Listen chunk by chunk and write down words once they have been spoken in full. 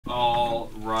All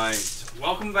right.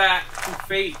 Welcome back to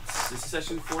Fate. This is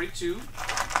session 42.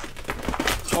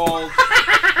 Called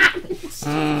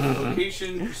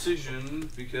Location Precision,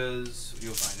 because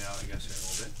you'll find out, I guess, in a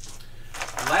little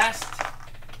bit. Last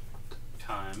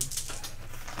time,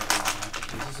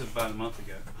 this is about a month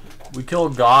ago. We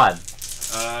killed God.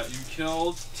 You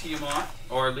killed Tiamat,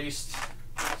 or at least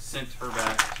sent her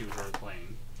back to her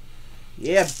plane.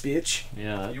 Yeah, bitch.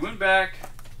 Yeah. You went back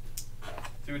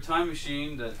through a time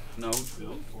machine that Node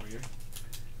built for you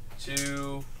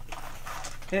to...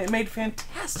 And it made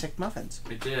fantastic muffins.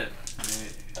 It did. It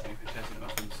made fantastic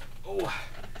muffins. Oh!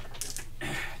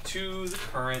 To the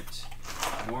current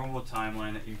normal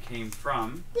timeline that you came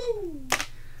from. Woo!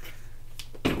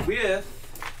 With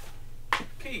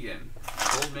Kagan.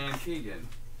 Old man Kagan.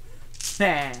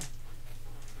 Nah.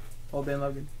 Old man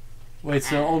Logan. Wait,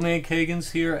 so old man Kagan's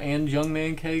here and young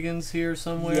man Kagan's here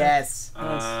somewhere? Yes.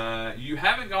 You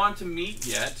haven't gone to meet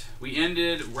yet. We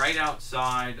ended right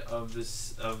outside of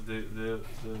this the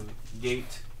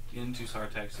gate into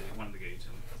Sartek City. One of the gates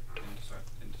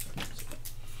into Sartek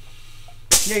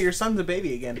City. Yeah, your son's a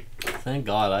baby again. Thank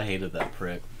God, I hated that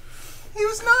prick. He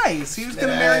was nice. He was going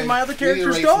to marry my other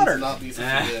character's daughter.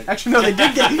 daughter. Actually, no, they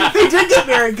did get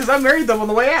married because I married them on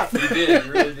the way out. You did.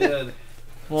 You really did.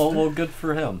 Well, good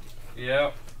for him.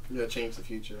 Yep. You gotta change the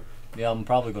future. Yeah, I'm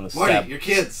probably gonna Marty, stab. your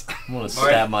kids. I'm gonna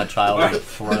stab my child in the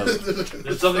throat.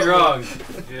 There's something wrong.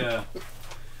 Yeah.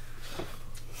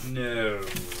 No.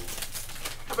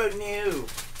 How about new?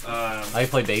 I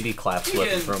play baby claps with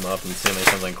him, throw him up, and see him make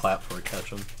something clap for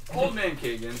catch him. Old man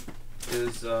Kagan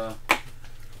is.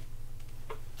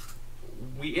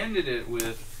 We ended it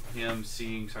with him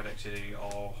seeing Sartek City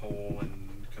all whole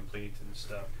and complete and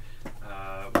stuff,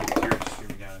 with tears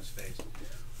streaming down his face.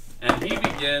 And he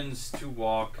begins to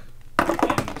walk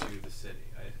into the city.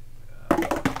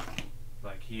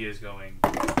 Like he is going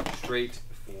straight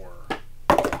for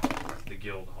the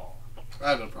guild hall. I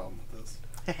have no problem with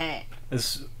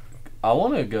this. I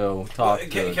want to go talk.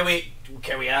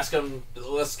 Can we ask him?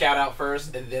 Let's scout out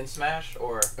first and then smash,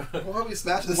 or Why are we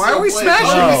smashing this? Why are we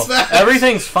smashing? No,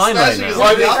 everything's fine right now.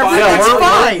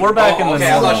 Yeah, we're back in the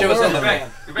okay, I thought she was normal. in the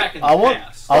van. You're back in the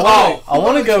past. I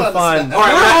want to go find. All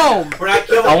right, home. we're not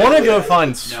killing. I want to go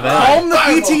find Sven. Calm the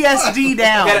PTSD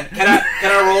down. Can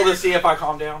I roll to see if I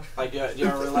calm down? Like, do you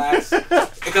relax?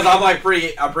 Because I'm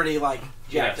pretty like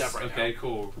jacked up right now. Okay,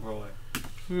 cool. Roll it.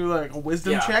 You like a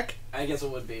wisdom check? I guess it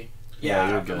would be. Yeah, Yeah,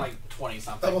 you're I'm good. like 20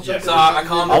 something. Double check. So I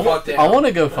calm the fuck down. I want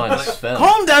to go find Sven.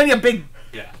 Calm down, you big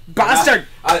bastard.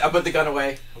 I put the gun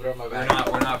away. I put it on my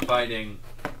back. We're not fighting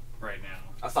right now.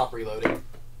 I stopped reloading.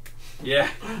 Yeah.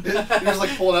 You're just like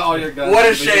pulling out all your guns. What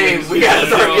a shame. We gotta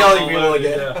start killing people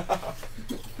again.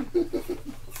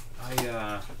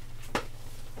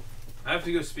 I have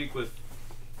to go speak with,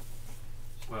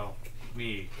 well,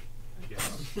 me, I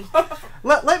guess.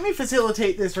 Let me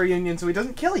facilitate this reunion so he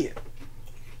doesn't kill you.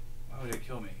 Why would it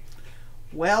kill me?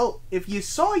 Well, if you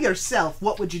saw yourself,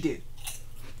 what would you do?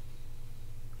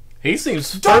 He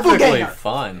seems perfectly Doppelganger,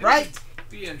 fine. Right?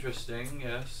 Be interesting,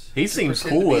 yes. He seems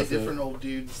Pretend cool to be with a different it. old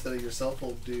dude instead of yourself,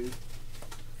 old dude.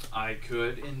 I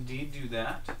could indeed do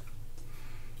that.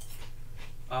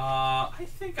 I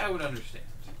think I would understand.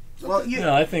 Well,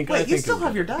 Yeah, I think. Wait, I you think still it have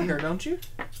would. your dagger, don't you?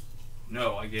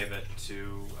 No, I gave it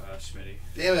to Schmitty.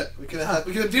 Damn it! We could have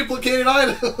duplicated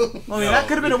items. Well, that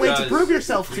could have been a way to prove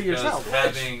yourself to because yourself.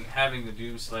 Having the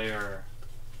Doomslayer,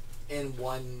 In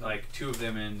one. like two of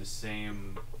them in the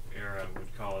same era,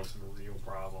 would cause a real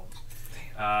problem.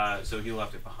 So he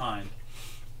left it behind.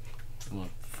 I'm a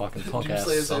fucking punk ass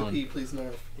Doomslayer's son. OP, please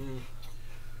nerf.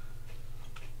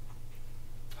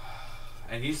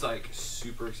 And he's like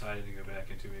super excited to go back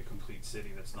into a complete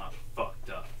city that's not fucked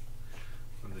up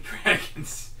from the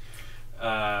dragons.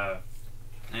 And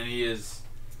he is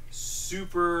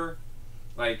super,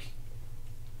 like,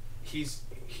 he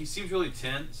seems really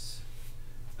tense,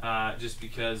 just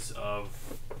because of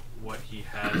what he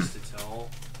has to tell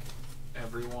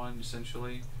everyone,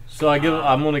 essentially. So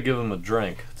I'm gonna give him a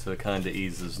drink to kind of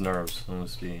ease his nerves. I'm gonna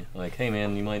be like, hey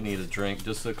man, you might need a drink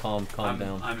just to calm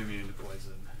down. I'm immune to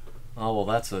poison. Oh well,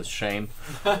 that's a shame.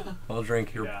 I'll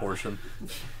drink your portion.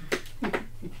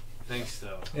 Thanks,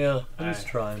 though. Yeah, I'm just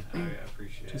trying. I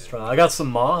appreciate it. Just trying. I got some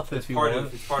moth if you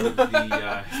want. It's part of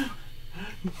the.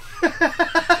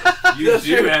 You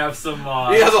do have some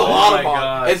moth. He has a lot of my moth.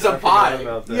 God, It's a I forgot pie.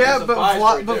 about that. Yeah, It's a but pie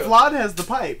story, too. Vlad has the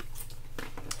pipe.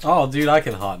 Oh, dude, I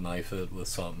can hot knife it with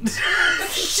something.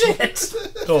 Shit!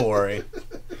 Don't worry.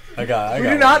 I got. We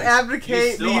do not ways.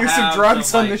 advocate You the still use of have drugs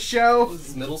some, on the like- show. This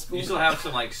is middle school. You still have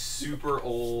some like super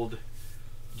old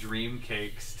dream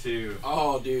cakes too.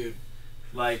 Oh, dude.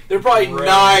 like They're probably gross,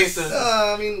 nice and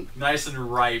I mean, nice and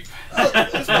ripe.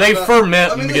 They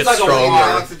ferment I mean, and there's get like a lot of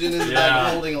stronger. oxygen in the Yeah. bag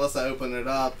of holding unless I open it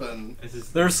up, and This is-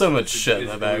 There's so much it's- shit in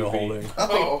it's that bag of goofy.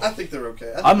 holding. I think they're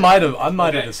okay. I might have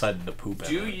Okay. decided to poop.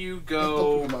 Do in it. you Don't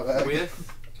go poop in my bag.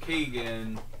 with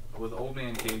Kagan, with Old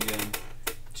Man Kagan,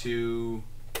 to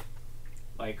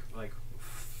like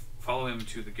follow him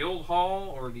to the guild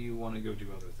hall, or do you want to go do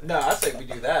other things? no, I say we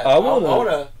do that. I wanna- I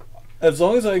wanna As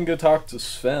long as I can go talk to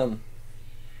Sven,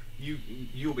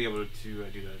 You'll be able to do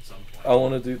that at some point. I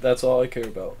want to do. That's all I care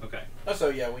about. Okay. so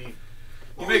yeah, we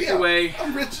You make your way.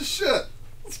 I'm rich as shit.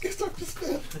 Let's get stuck to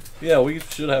spin. Yeah, we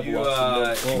should have You,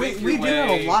 lots of you money. make We your do have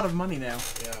a way lot of money now.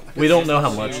 yeah. We don't know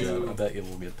how much into- yet. I bet you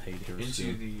will get paid here into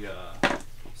soon. the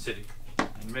city and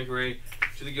you make your way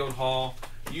to the guild hall.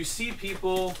 You see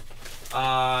people,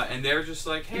 and they're just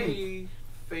like, "Hey,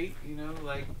 Fate, you know,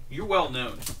 like you're well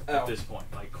known at Oh. this point,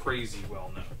 like crazy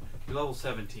well known. You're level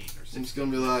 17 or I'm 16. just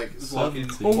gonna be like, Fucking-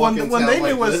 Well, walking when town they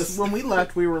like knew us, this. when we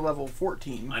left, we were level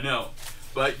 14. I know,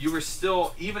 but you were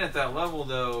still even at that level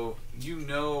though. You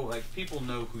know, like people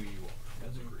know who you are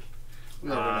as a group, We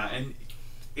never know. and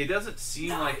it doesn't seem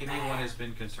like anyone has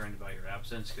been concerned about your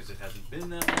absence because it hasn't been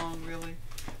that long, really.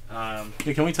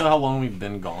 Hey, can we tell how long we've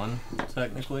been gone,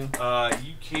 technically?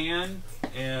 You can,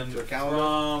 and Your calendar?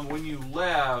 from when you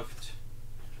left,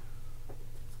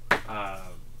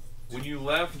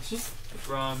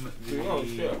 from Oh,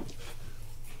 the shit.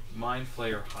 Mind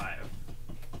Flayer Hive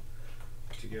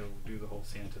to go do the whole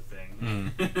Santa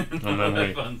thing, Mm. all then that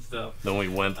we- fun stuff. Then we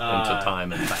went into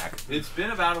time and back. It's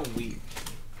been about a week.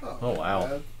 Oh, wow.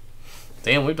 bad.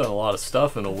 Damn, we've done a lot of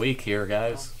stuff in a week here,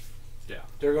 guys.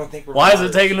 They're gonna think we're. Why is it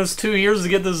pirates. taking us 2 years to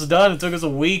get this done? It took us a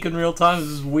week in real time. This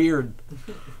is weird.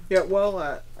 Yeah,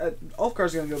 well,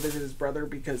 Ulfgar's gonna go visit his brother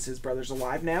because his brother's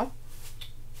alive now.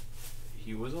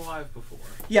 He was alive before.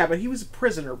 Yeah, but he was a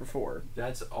prisoner before.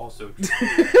 That's also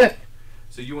true.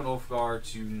 So you want Ulfgar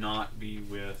to not be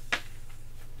with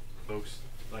folks,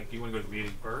 like you want to go to the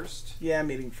meeting first? Yeah,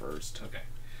 meeting first. Okay.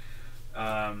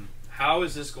 How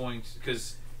is this going to,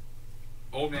 because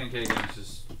Old Man Kagan is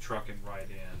just trucking right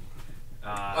in.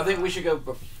 I think we should go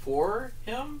before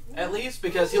him at least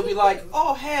because he'll be like,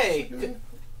 "Oh, hey."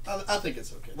 I think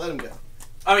it's okay. Let him go.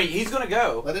 I mean, he's gonna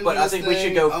go, Let him but do I his think we should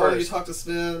thing. go I want you to first. talk to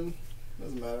Sven.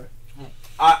 Doesn't matter.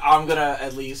 I'm gonna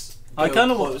at least. I go kind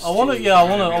of, close I want to, to- yeah, I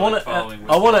You're gonna be, want like, to, following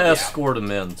I want to with him. escort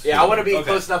him in. Yeah, I want to be Okay.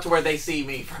 close enough to where they see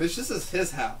me. Bitch, this is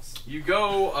his house. You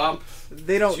go up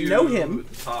They don't to know him.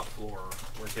 the top floor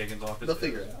where Kagan's office They'll is.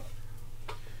 figure it out.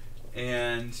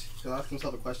 And He'll ask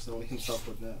himself a question that only himself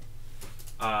would know.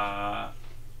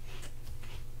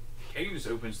 Kagan just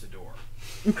opens the door.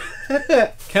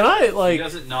 Can I, He like,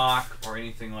 doesn't knock or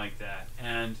anything like that.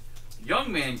 And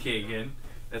young man Kagan,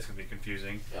 that's going to be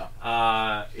confusing,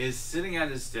 is sitting at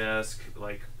his desk,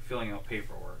 like, filling out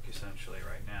paperwork, essentially,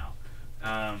 right now.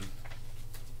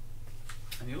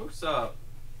 And he looks up,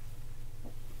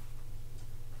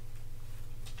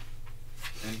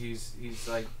 and he's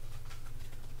like,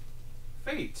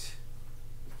 Fate,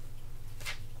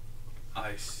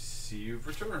 I see you've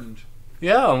returned.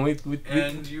 yeah, and we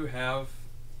And you have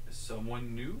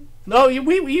someone new? no,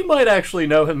 you might actually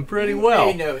know him pretty well.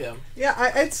 They know him.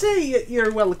 Yeah, I'd say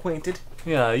you're well acquainted.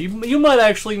 Yeah, you might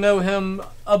actually know him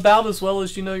about as well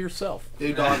as you know yourself.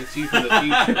 Yo, dog, it's you from the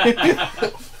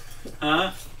future.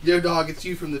 Huh? Yo, dog, it's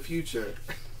you from the future.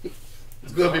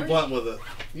 It's gonna be blunt with it.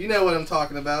 You know what I'm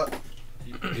talking about.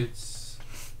 It's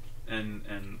and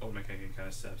Old McKagan kind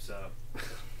of steps up.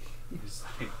 He's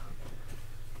like,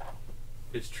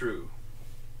 it's true.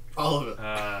 All of it.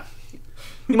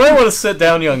 You might want to sit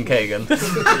down, young Kagan.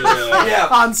 Yeah.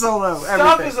 Han Solo,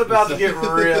 Stuff everything. is about to get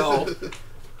real.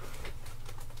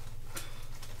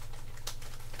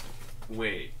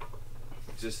 Wait,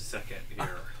 just a second here.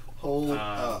 Hold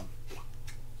up.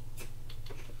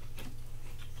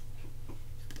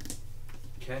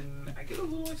 Can I get a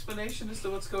little explanation as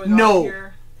to what's going No. on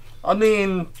here? I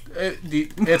mean,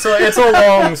 it's a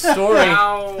long story.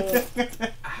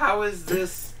 How is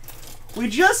this? We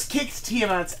just kicked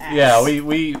Tiamat's ass. Yeah, we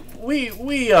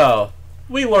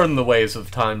learned the ways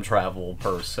of time travel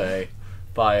per se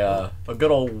by a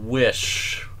good old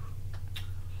wish.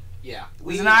 Yeah. It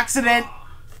was an accident.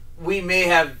 We may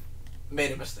have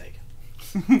made a mistake.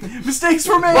 Mistakes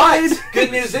were made. But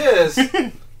good news is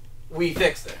we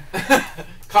fixed it.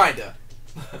 Kinda.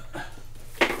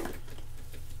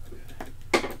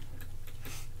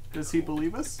 Does he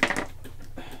believe us?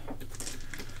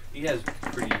 He has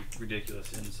pretty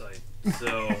ridiculous insight.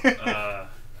 So,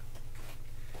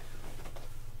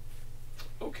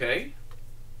 okay.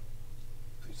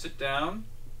 Sit down.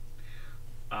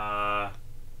 I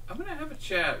I'm gonna have a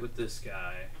chat with this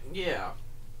guy. Yeah.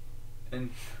 And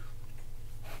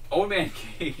Old Man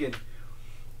Kagan,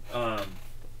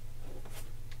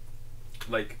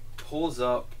 like, pulls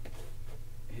up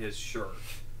his shirt.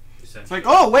 It's like,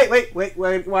 oh, wait.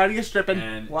 Why are you stripping?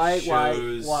 And Why?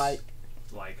 shows,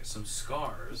 like, some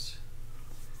scars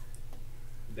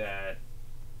that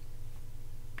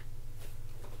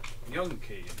young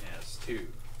Kagan has, too.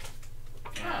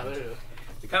 Ah, And there you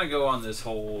they kind of go on this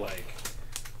whole, like,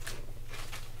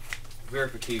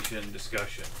 verification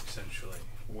discussion, essentially,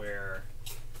 where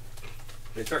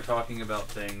they start talking about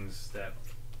things that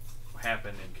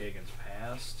happened in Kagan's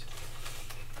past,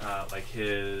 like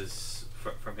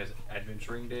from his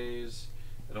adventuring days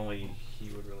that only he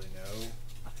would really know.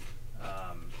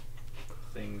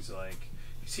 Things like,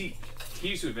 you see, he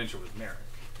used to adventure with Merrick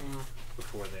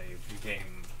before they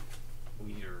became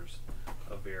leaders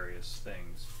of various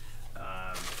things.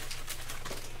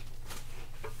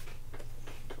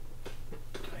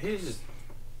 He's just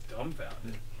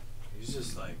dumbfounded. He's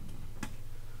just like,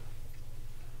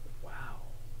 wow.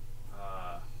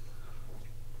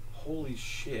 Holy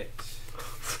shit.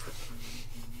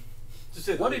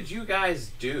 What did you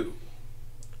guys do?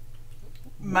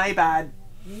 My bad.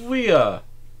 We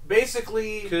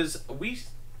basically, Because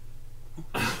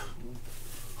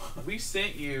we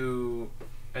sent you,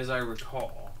 as I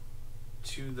recall,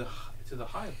 to the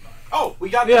hive mind. oh, we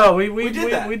got we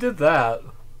did that. We did that.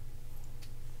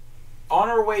 On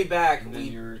our way back, And then we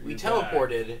you're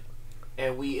teleported,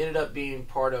 and we ended up being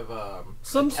part of a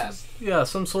test. Yeah,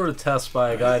 some sort of test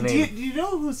by a guy Do named you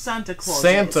know who Santa Claus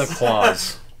Santa is?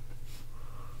 Claus.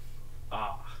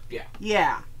 Ah,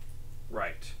 Yeah.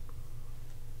 right.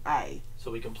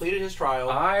 So we completed his trial.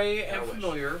 I I am wish.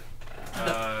 familiar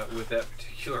with that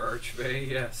particular archway,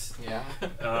 yes. Yeah.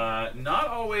 Not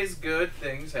always good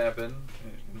things happen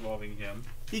involving him.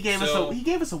 He gave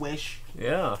us a wish.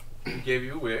 Yeah. He gave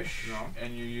you a wish, No.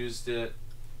 and you used it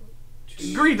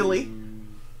to... Greedily.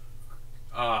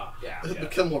 Ah. Yeah.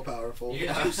 Become more powerful. You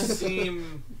Yeah. do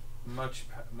seem much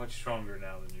stronger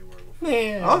now than you were before.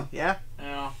 Yeah. Oh, yeah.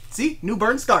 Yeah. See? New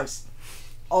burn scars.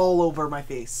 All over my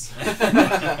face.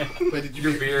 Wait, did you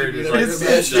Your beard is you like never It's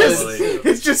mentioned- just,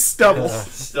 it's just stubble.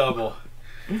 Stubble.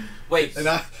 Wait. And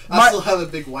I My- still have a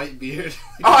big white beard.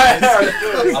 A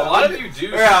lot of you do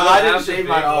Yeah, I still didn't have the shave big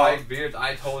mine off. white beards.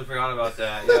 I totally forgot about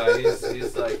that. Yeah,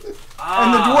 he's like... And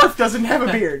Ah, the dwarf doesn't have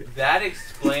a beard. that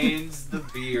explains the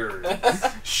beard.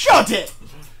 Shut it!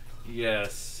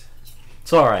 Yes.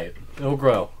 It's all right. It'll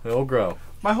grow. It'll grow.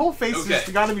 My whole face Okay. has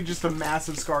got to be just a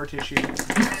massive scar tissue.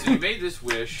 So you made this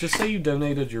wish. Just say you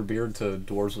donated your beard to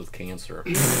dwarves with cancer.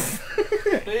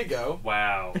 There you go.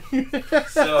 Wow.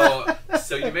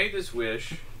 So you made this wish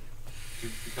to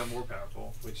become more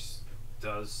powerful, which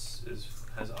has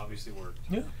obviously worked.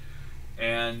 Yeah.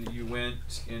 And you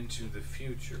went into the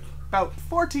future. About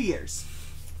 40 years.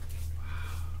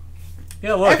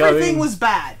 Yeah, look. Everything was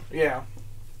bad. Yeah.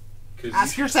 'Cause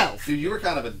Ask yourself. Dude, you were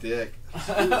kind of a dick.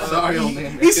 Sorry, old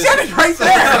man. He said it right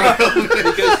there! Sorry, old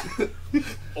man. because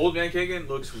Old Man Kagan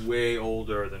looks way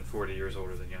older than 40 years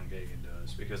older than young Kagan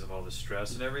does because of all the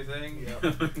stress and everything.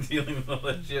 Dealing with all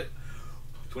that shit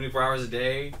 24 hours a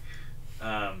day.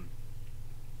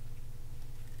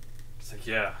 It's like,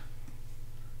 yeah.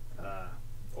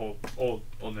 Old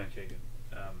Man Kagan.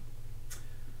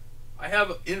 I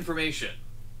have information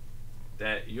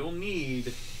that you'll need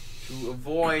to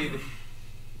avoid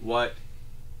what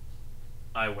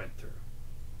I went through,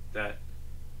 that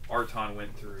Arton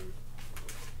went through.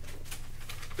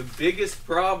 The biggest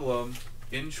problem,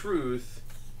 in truth,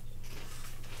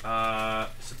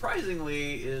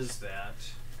 surprisingly, is that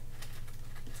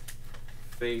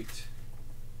F.A.T.E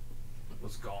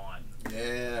was gone.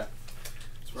 Yeah. That's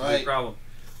It's a big right. problem.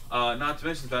 Not to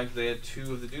mention the fact that they had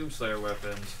 2 of the Doomslayer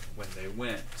weapons when they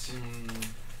went.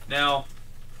 Now,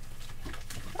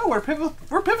 Oh, we're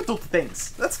pivotal to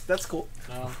things. That's cool.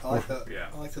 No. I like that. Yeah.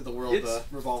 I like that the world It's-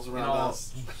 revolves in around all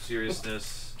us.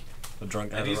 seriousness, A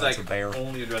drunk guy and who he's rides like a bear.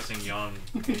 only addressing young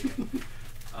Kagan.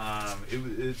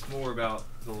 It's more about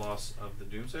the loss of the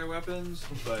Doomslayer weapons,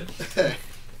 but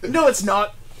No, it's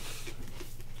not.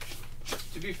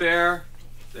 to be fair,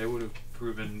 they would have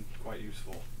proven quite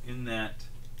useful in that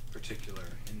particular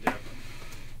endeavor.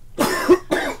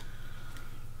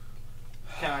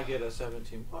 Can I get a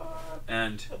 17?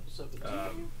 And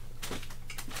 17.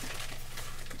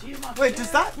 Wait,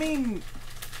 does that mean...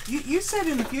 You said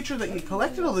in the future that you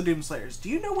collected all the Doomslayers. Do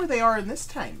you know where they are in this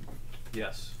time?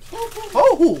 yes,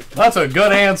 Oh! That's a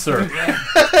good answer.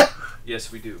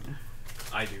 yes, we do.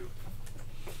 I do.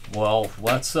 Well,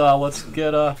 let's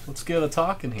get a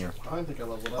talking here. I don't think I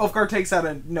leveled up. Ulfgar takes out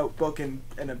a notebook and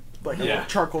a Yeah.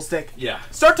 charcoal stick. Yeah.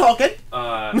 Start talking.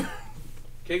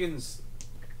 Kagan's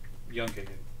young Kagan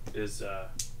is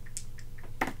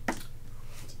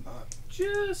It's not.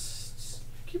 just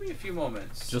give me a few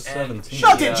moments. Just And 17.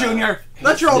 Shut he, it, Junior.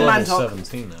 Let your old man Level talk.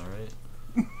 17 now,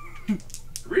 right?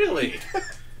 Really?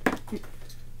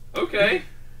 Okay.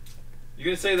 You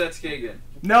gonna say that's Kagan?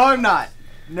 No, I'm not.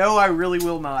 No, I really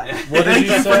will not. What did Thank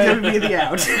you you for say? giving me the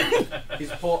out.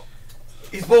 He's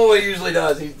pulling what he usually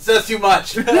does. He says too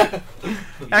much.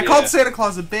 I called Santa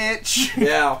Claus a bitch.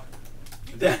 Yeah.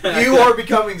 You are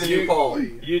becoming the new Paul.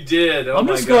 You did. Oh I'm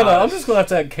my just gonna gosh. have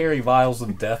to carry vials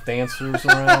of death dancers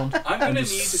around I'm gonna and need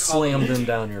just to call slam him. them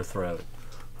down your throat.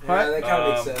 Yeah, that kind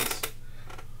of makes sense.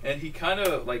 And he kind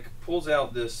of like pulls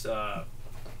out this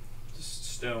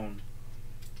stone,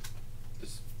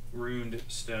 this runed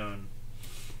stone,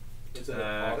 Is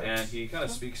that and he kind of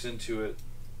speaks into it.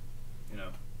 You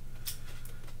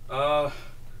know,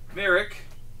 Merrick,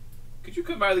 could you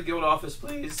come by the guild office,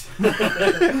 please?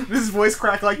 Does his voice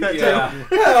crack like that Yeah.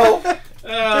 too? Hell,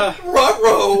 Uh,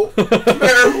 Ruh-roh.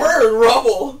 We're in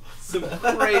rubble. some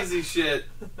crazy shit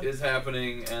is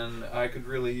happening, and I could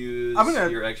really use I'm gonna-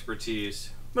 your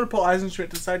expertise. I'm gonna pull Eisenschmidt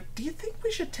to the side. Do you think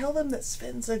we should tell them that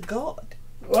Sven's a god?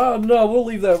 Well, no, we'll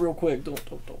leave that real quick. Don't.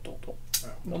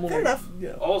 I'm Fair enough.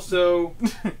 Yeah, Also,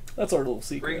 that's our little bring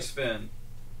secret. Sven.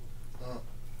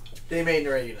 They made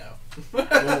already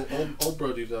know. Old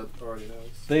Brody already knows.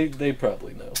 They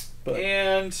probably know, but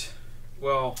And,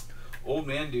 well, old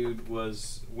man dude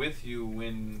was with you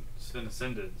when Sven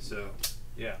ascended, so,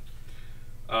 yeah.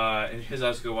 And his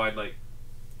eyes go wide like,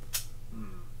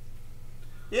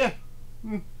 Yeah.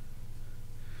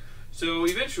 So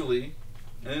eventually,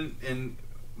 and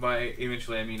by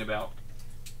eventually I mean about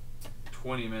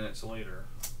 20 minutes later.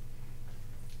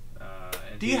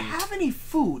 And Do you have any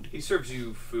food? He serves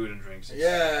you food and drinks. And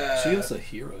Yeah. she is a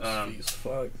hero's Um, feast.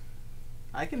 Fuck.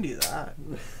 I can do that.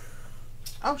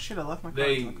 Oh shit! I left my card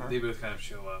in the car. They both kind of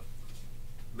show up,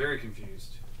 very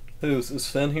confused. Is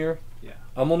Sven here? Yeah.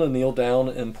 I'm gonna kneel down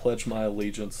and pledge my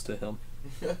allegiance to him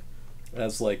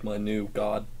as like my new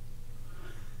god.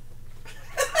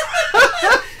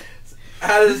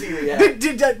 How does he react?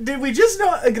 Did we just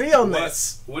not agree on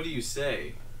this? What do you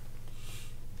say?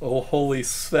 Oh, holy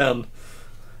Sven,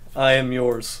 I am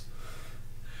yours.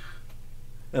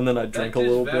 And then I drink a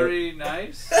little That is bit, very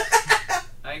nice,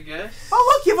 I guess.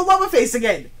 Oh look, you have a llama face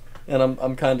again. and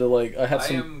I'm kind of like I have I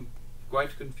some. am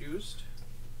quite confused.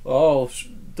 Oh,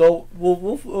 don't.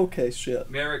 We'll okay, shit.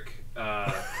 Merrick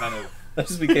kind of I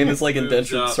just became his like Moves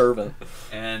indentured up. servant.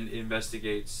 and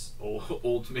investigates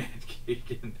old man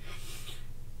Kagan,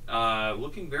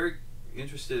 looking very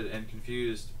interested and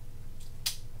confused.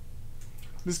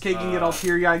 Does Kagan get all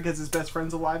teary-eyed because his best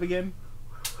friend's alive again?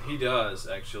 He does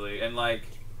actually, and like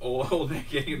old man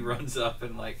Kagan runs up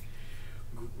and like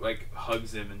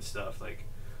hugs him and stuff. Like,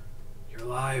 you're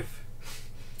alive.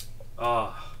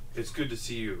 Ah, it's good to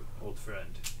see you, old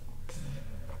friend.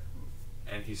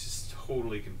 And he's just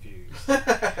totally confused.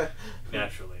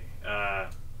 Naturally.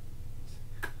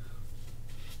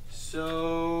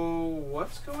 So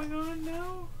what's going on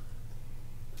now?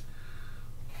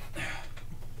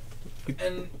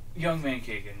 And young man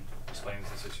Kagan explains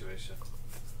the situation.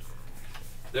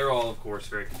 They're all, of course,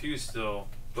 very confused still,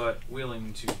 but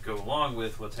willing to go along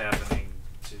with what's happening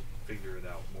to figure it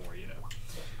out more, you know.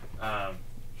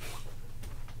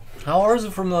 How hard is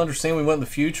it for him to understand we went in the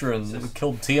future and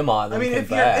killed Tiamat and I then mean, came if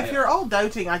back? you're all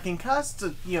doubting, I can cast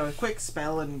a quick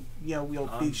spell, and we'll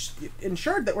be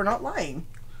ensured that we're not lying.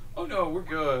 Oh no, we're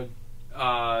good.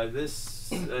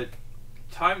 This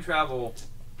time travel.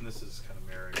 And this is kind of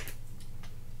Merrick.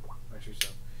 Actually, so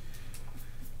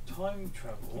time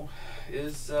travel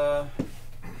is not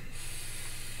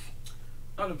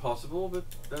impossible, but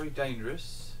very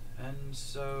dangerous, and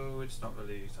so it's not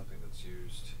really something that's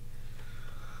used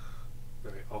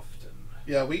very often.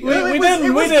 Yeah, We It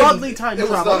didn't- was didn't- godly time it was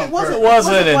travel. done It wasn't. It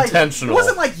wasn't like, intentional. It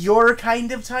wasn't like your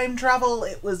kind of time travel.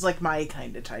 It was like my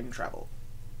kind of time travel.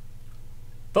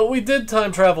 But we did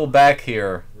time travel back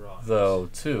here, Right. though,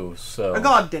 too. So A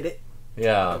god did it.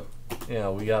 yeah,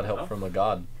 we got help from a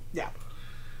god.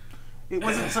 It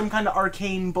wasn't some kind of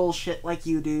arcane bullshit like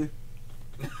you do.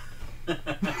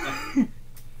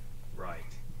 Right.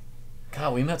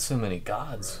 God, we met so many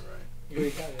gods.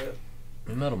 Right.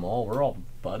 We met them all. We're all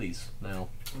buddies now.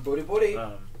 Booty.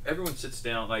 Everyone sits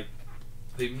down. Like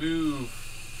they move.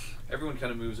 Everyone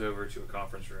kind of moves over to a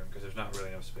conference room because there's not really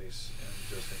enough space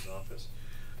in Justin's office,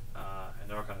 and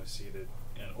they're all kind of seated.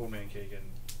 And old man Kagan,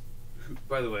 who,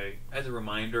 by the way, as a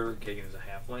reminder, Kagan is a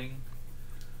halfling.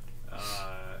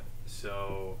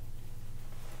 So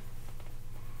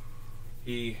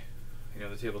he,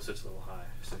 the table sits a little high,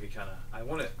 so he kind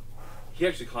of, he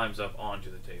actually climbs up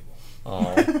onto the table.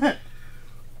 Oh.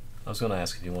 I was going to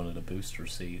ask if you wanted a booster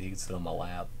seat. He could sit on my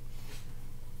lap.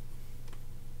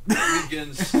 He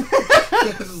begins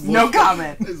No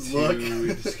comment.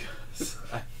 to discuss.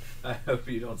 I hope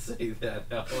you don't say that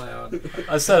out loud.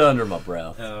 I said under my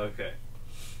breath Oh, okay.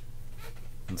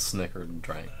 and snickered and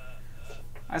drank.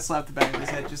 I slapped the back of his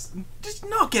head. Just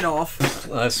knock it off.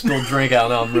 I spilled drink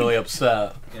out. Now I'm really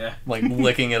upset. Yeah. Like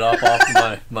licking it up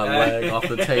off my leg, off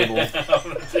the table. Off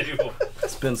the table.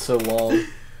 It's been so long.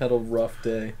 Had a rough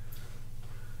day.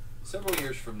 Several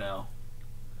years from now,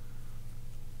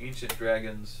 ancient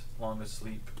dragons, long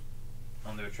asleep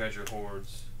on their treasure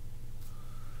hoards,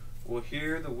 will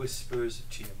hear the whispers of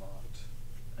Tiamat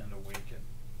and awaken.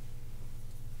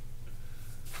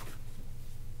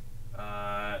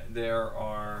 There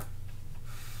are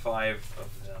 5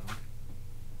 of them.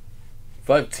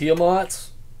 5 Tiamats?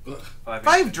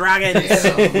 5 dragons.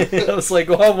 I was like,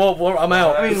 well, I'm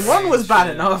out. I mean, 1 was bad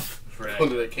enough. Go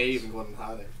into a cave and go and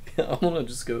hide. I want to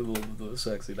just go to the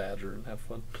sexy badger and have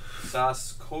fun.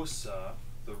 Saskosa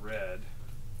the Red.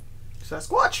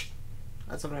 Sasquatch.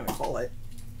 That's what I'm gonna call it.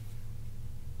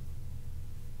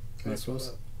 That's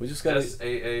what we just got.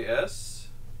 SAASKOSAH.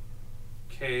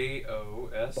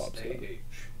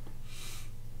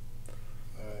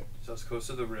 Alright.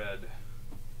 Saskosa the Red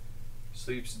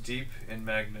sleeps deep in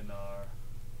Magnanar,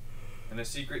 in a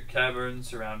secret cavern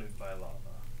surrounded by lava.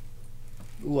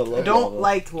 Ooh, I love I don't lava.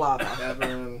 like lava.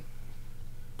 Cavern.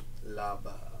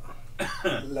 Lava.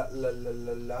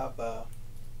 Lava.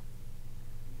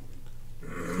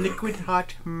 Liquid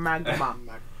hot magma.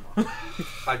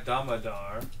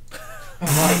 Hadamadar,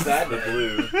 I like that. the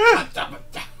blue.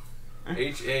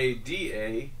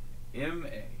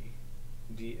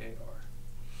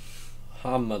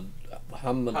 Hadamar.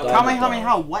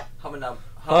 Kamehameha what? Hamadabadar.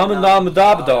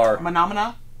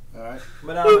 Phenomena? Alright.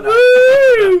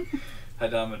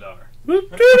 Hadamadar.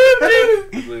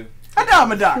 The blue.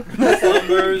 Hadamadar.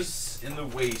 Slumbers in the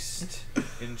waste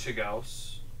in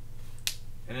Chagaus,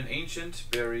 in an ancient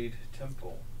buried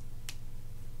temple.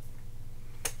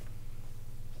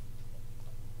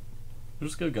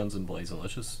 Let's go guns and blazing.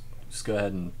 Let's just go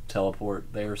ahead and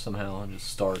teleport there somehow and just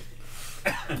start.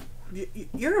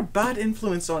 You're a bad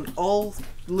influence on all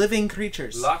living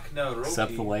creatures. Laknaroki.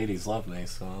 Except the ladies love me,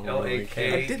 so I don't really L.A.K..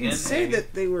 care. I didn't say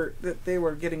that they were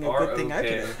getting a good thing out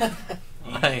of it.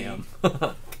 I am.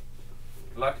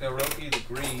 Laknaroki the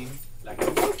green Like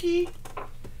a monkey.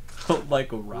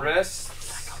 Like a rock.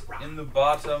 rests in the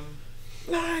bottom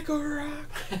Like a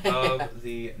rock. of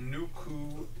the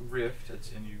Nuku Rift. That's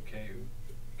N-U-K-U.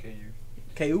 K-U.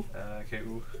 KU?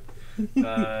 K-U.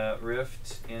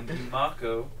 Rift in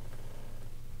Imako,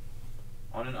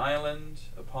 on an island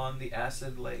upon the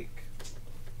acid lake.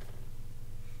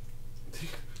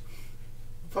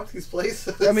 Fuck these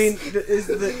places. I mean, is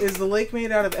the lake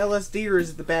made out of LSD or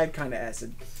is it the bad kind of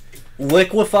acid?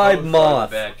 Liquefied Both are moth.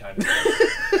 the bad kind of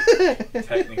acid,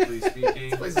 technically speaking.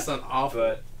 These places sound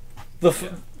awful. But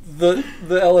The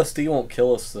LSD won't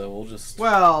kill us though. We'll just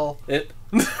Well, it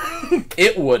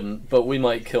wouldn't, but we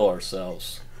might kill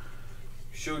ourselves.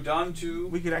 Shodantu.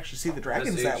 we could actually see the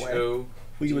dragons that way.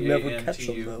 We would never catch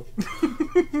them though.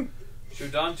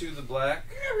 Shodantu the Black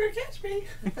You're gonna catch me.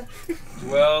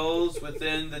 dwells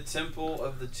within the Temple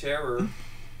of the Terror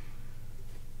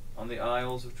on the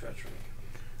Isles of Treachery.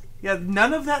 Yeah,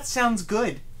 none of that sounds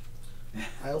good.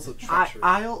 Isles of Treachery.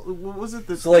 What was it?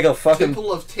 It's like a fucking.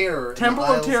 Temple of Terror. Temple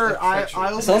of Terror. It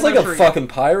Isles sounds of like a Treachery. fucking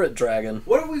pirate dragon.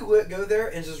 What if we go there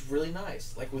and it's just really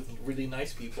nice, like with really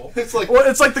nice people? It's like Well,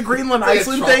 it's like the Greenland like a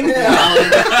Iceland thing. tropical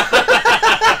island.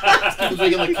 People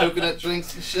drinking like coconut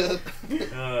drinks and shit.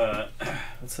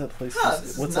 What's that place?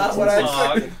 This What's is not that what I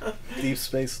place? expected. Deep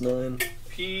Space Nine. We go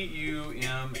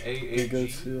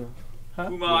P-U-M-A-H-E. to Huh?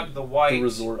 Umag the White the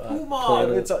resort. Umag.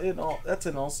 Planet. That's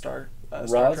an all-star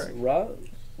Star Trek.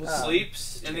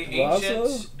 sleeps in the Razo? ancient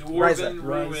Ryza. dwarven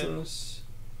ruins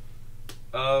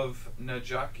of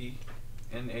Najaki,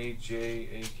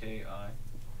 N-A-J-A-K-I,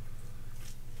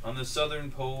 on the southern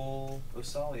pole of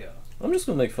Salia. I'm just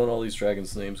gonna make fun of all these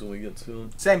dragons' names when we get to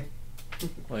them. Same.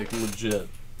 Like legit.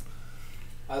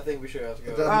 I think we should have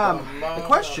to go. A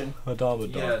question.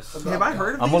 Hadabadar. Yes. Have I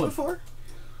heard of I'm these gonna- before?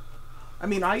 I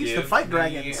mean, I used to Give fight me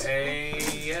dragons. a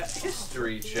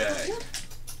history check.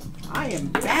 I am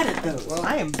bad at those. Well,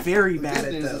 I am very The bad good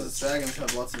at news those. is that dragons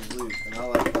have lots of loot, and I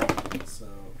like that. So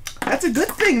That's a good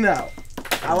thing, though.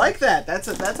 I like that. That's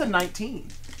a 19.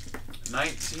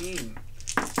 19.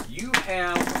 You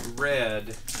have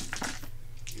read.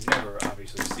 You've never obviously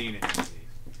obviously seen any of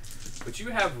these. But you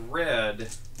have read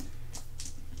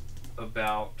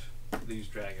about these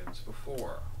dragons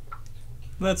before.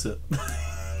 That's it.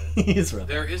 He's right.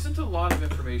 There isn't a lot of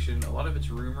information. A lot of it's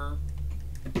rumor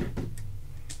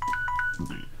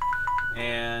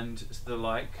and the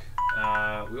like.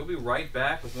 We'll be right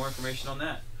back with more information on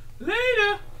that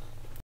later.